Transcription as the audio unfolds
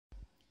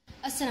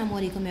Assalamu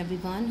alaikum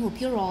everyone. Hope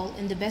you're all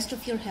in the best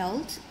of your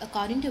health.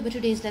 According to our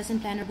today's lesson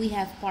planner, we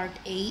have part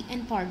A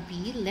and part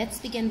B. Let's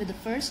begin with the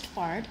first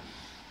part,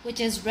 which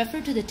is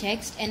refer to the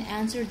text and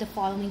answer the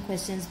following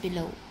questions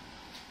below.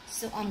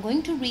 So I'm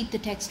going to read the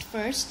text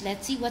first.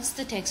 Let's see what's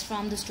the text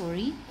from the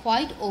story.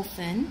 Quite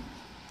often,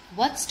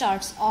 what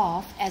starts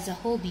off as a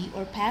hobby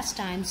or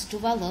pastimes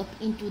develop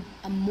into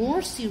a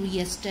more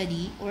serious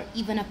study or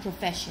even a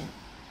profession.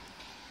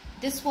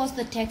 This was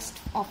the text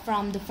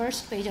from the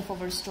first page of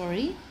our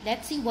story.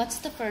 Let's see what's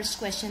the first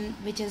question,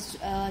 which is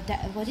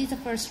what is the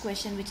first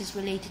question which is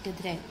related to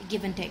the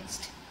given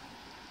text.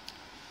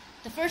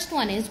 The first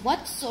one is,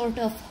 what sort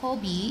of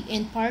hobby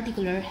in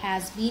particular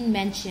has been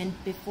mentioned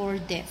before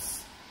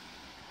this?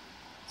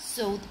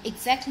 So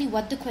exactly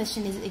what the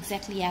question is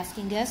exactly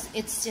asking us,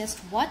 it's just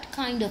what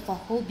kind of a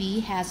hobby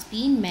has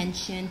been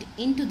mentioned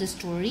into the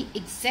story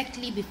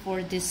exactly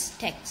before this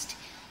text.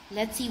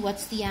 Let's see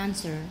what's the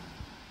answer.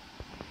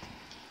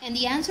 And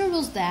the answer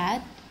was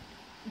that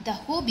the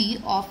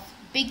hobby of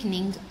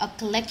beginning a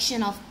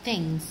collection of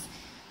things.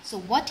 So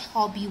what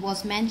hobby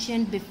was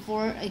mentioned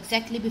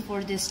exactly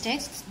before this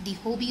text? The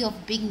hobby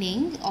of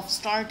beginning, of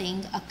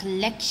starting a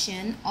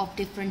collection of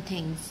different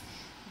things.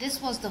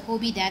 This was the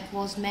hobby that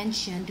was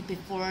mentioned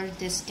before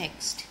this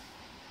text.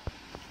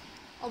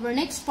 Our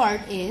next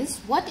part is,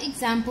 what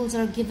examples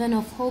are given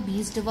of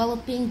hobbies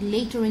developing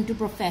later into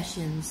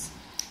professions?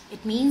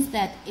 It means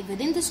that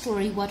within the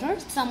story, what are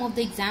some of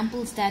the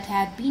examples that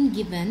had been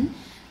given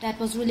that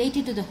was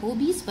related to the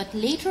hobbies, but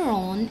later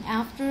on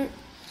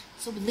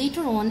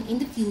in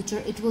the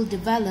future, it will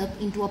develop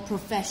into a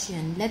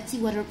profession. Let's see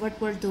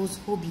what were those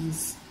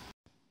hobbies.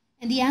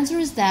 And the answer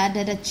is that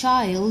a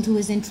child who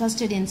is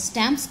interested in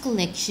stamps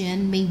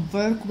collection may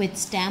work with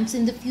stamps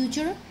in the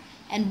future,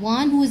 and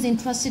one who is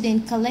interested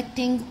in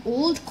collecting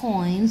old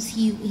coins,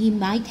 he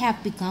might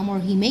have become, or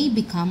he may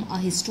become, a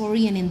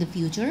historian in the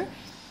future.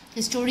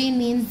 Historian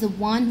means the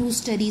one who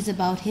studies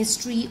about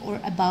history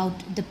or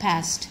about the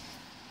past.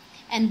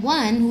 And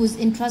one who is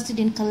interested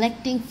in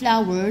collecting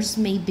flowers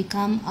may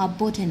become a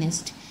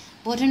botanist.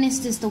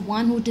 Botanist is the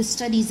one who just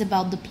studies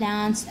about the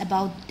plants,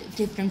 about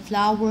different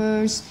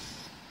flowers,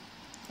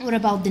 or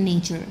about the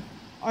nature.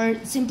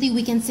 Or simply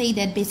we can say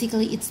that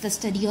basically it's the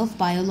study of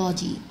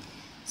biology.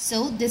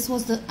 So this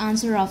was the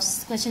answer of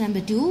question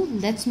number 2.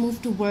 Let's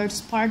move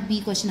towards part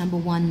B, question number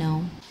 1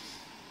 now.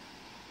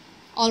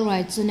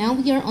 Alright, so now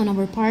we are on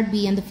our part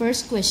B, and the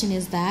first question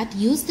is that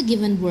use the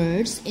given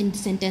words in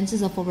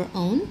sentences of our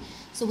own.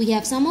 So we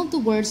have some of the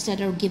words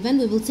that are given.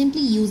 We will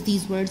simply use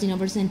these words in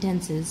our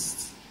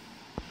sentences.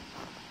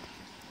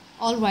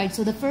 Alright,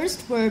 so the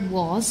first word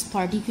was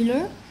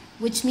particular,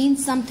 which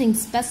means something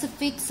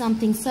specific,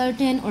 something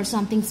certain, or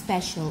something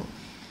special.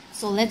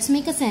 So let's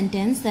make a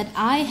sentence that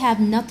I have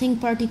nothing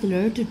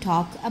particular to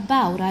talk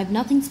about. I have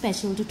nothing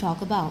special to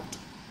talk about.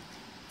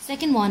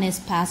 Second one is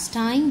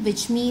pastime,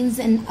 which means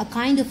a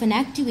kind of an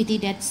activity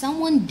that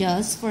someone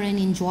does for an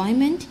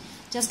enjoyment,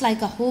 just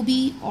like a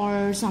hobby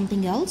or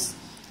something else.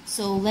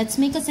 So let's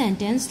make a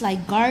sentence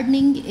like,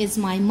 gardening is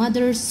my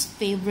mother's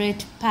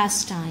favorite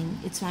pastime.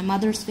 It's my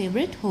mother's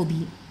favorite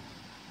hobby.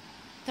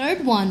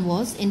 Third one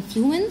was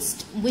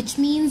influenced, which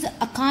means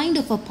a kind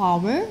of a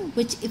power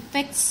which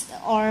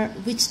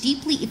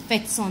deeply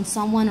affects on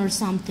someone or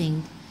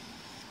something.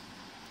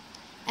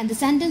 And the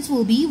sentence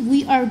will be,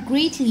 we are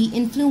greatly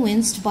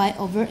influenced by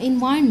our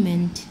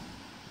environment.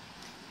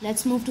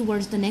 Let's move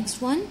towards the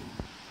next one.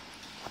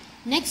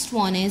 Next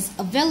one is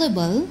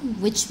available,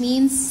 which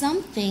means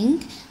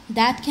something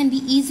that can be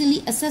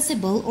easily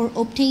accessible or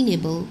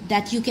obtainable,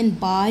 that you can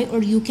buy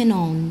or you can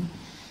own.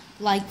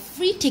 Like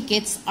free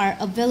tickets are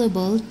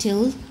available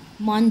till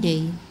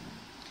Monday.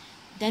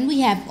 Then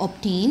we have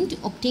obtained.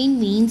 Obtained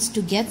means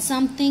to get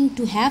something,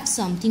 to have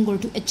something, or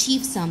to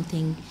achieve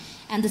something.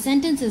 And the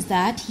sentence is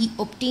that he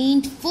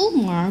obtained full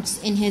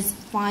marks in his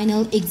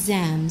final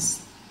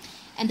exams.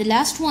 And the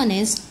last one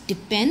is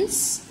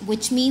depends,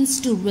 which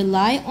means to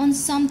rely on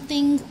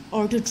something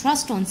or to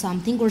trust on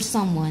something or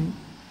someone.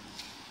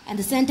 And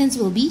the sentence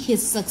will be,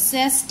 his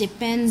success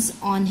depends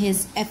on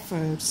his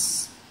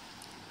efforts.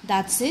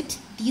 That's it.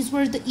 These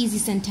were the easy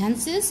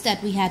sentences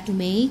that we had to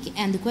make,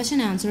 and the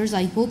question answers.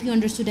 I hope you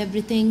understood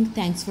everything.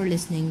 Thanks for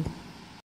listening.